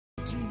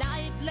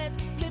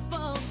let's flip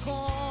a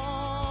coin.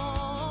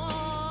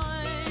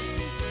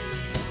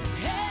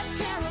 Head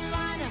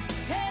Carolina,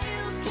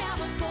 tails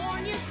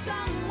California,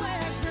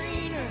 somewhere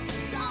greener,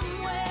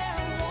 somewhere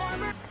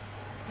warmer.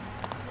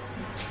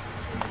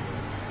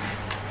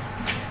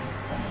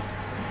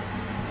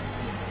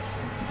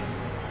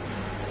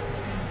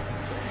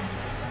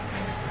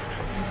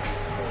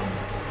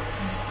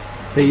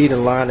 They eat a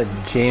lot of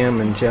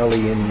jam and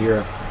jelly in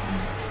Europe.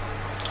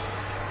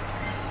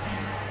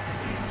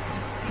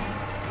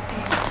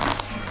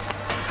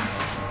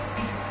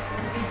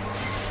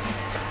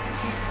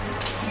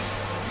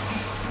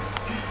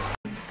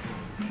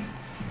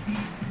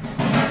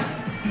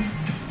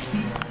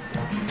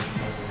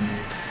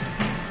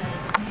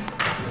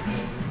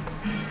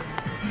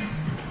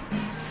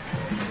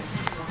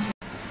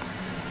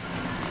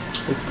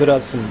 We put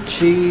out some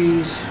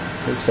cheese,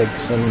 looks like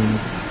some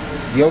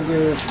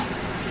yogurt,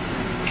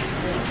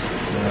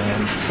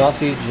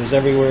 sausage is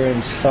everywhere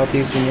in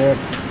southeastern Europe,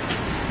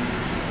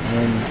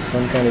 and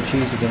some kind of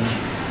cheese again.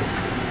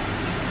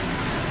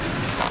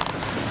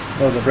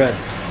 Oh, the bread.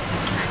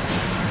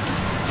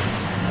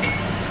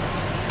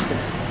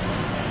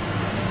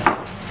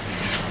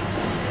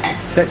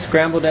 Is that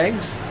scrambled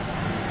eggs?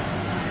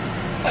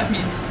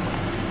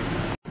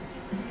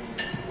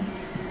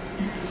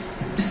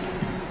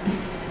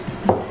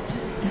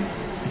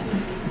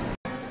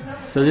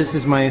 So this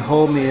is my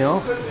whole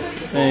meal,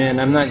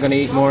 and I'm not going to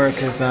eat more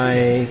because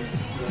I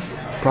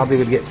probably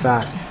would get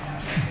fat.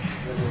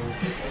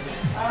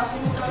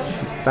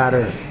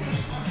 Fatter.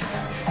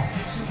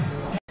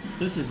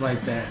 This is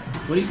like that,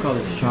 what do you call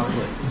this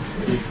chocolate?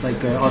 It's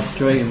like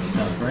Australian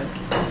stuff, right?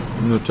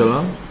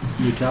 Nutella?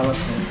 Nutella.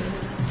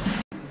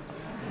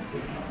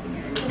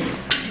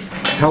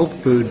 Health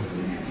food.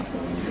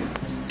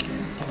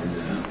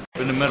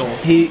 In the middle.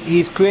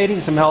 He's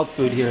creating some health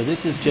food here.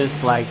 This is just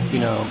like, you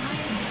know,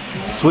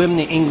 swim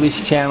the English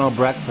Channel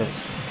breakfast.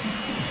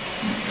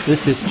 This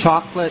is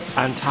chocolate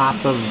on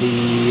top of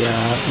the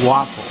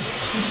waffle.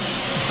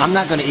 I'm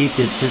not going to eat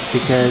this just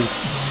because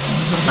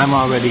I'm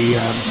already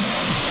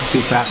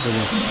too fat for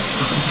this.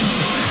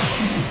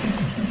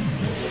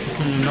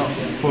 Can you not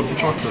put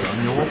chocolate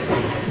on your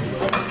waffle?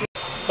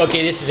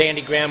 Okay, this is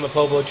Andy Graham of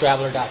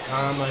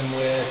hoboontheroad.com. I'm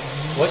with,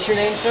 what's your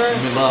name, sir?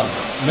 Milan.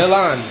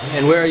 Milan.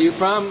 And where are you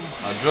from?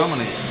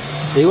 Germany.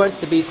 He wants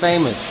to be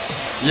famous.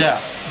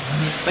 Yeah.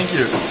 Thank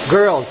you.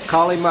 Girls,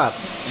 call him up.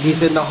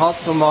 He's in the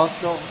Hostel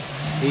Mostel.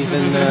 He's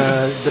in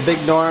the Big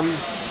Norm.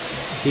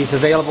 He's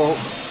available.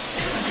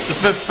 The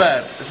fifth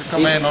bed, if you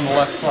come in on the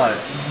left side.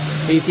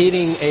 He's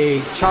eating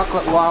a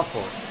chocolate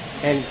waffle.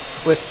 And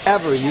if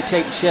ever you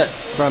take shit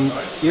from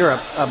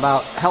Europe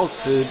about health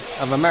food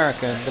of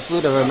America, the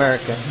food of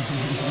America,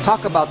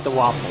 talk about the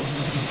waffle.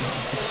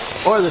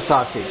 Or the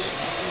sausage.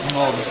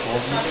 Oh, the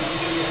sausage.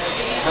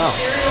 Oh,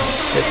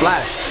 it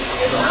flashed.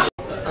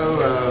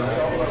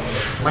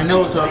 My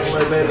nose hurts a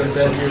little bit, and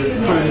then you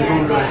put it in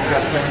Google and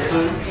get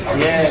cancer.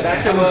 Yeah,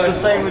 that's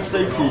the same with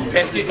safety.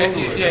 If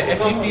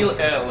you feel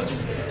ill,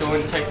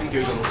 don't type in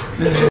Google.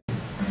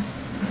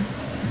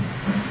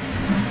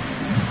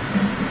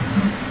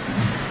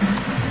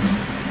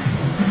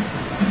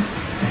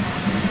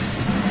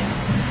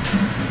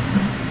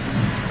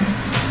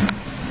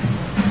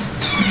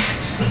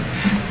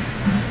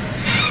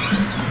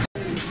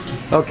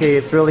 Okay,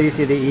 it's really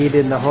easy to eat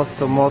in the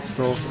Hostel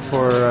Mostel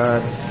for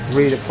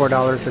 $3 to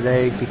 $4 a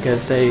day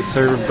because they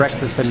serve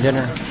breakfast and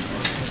dinner.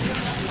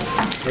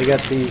 They got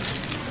these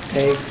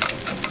eggs,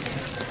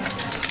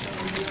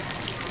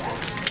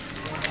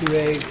 2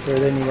 eggs, or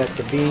then you got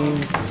the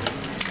beans.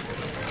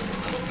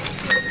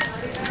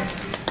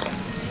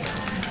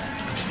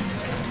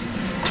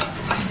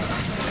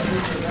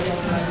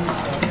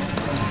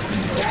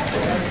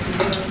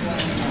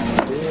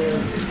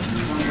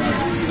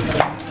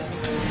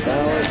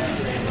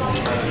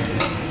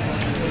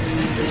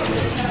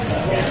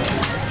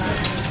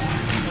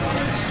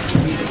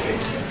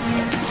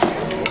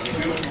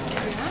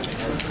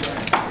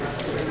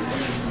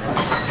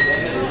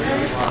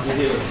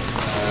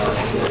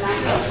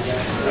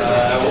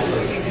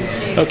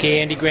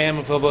 Okay, Andy Graham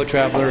of Hobo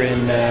Traveler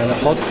in the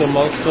Hostel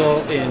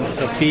Mostel in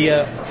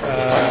Sofia,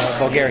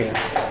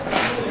 Bulgaria.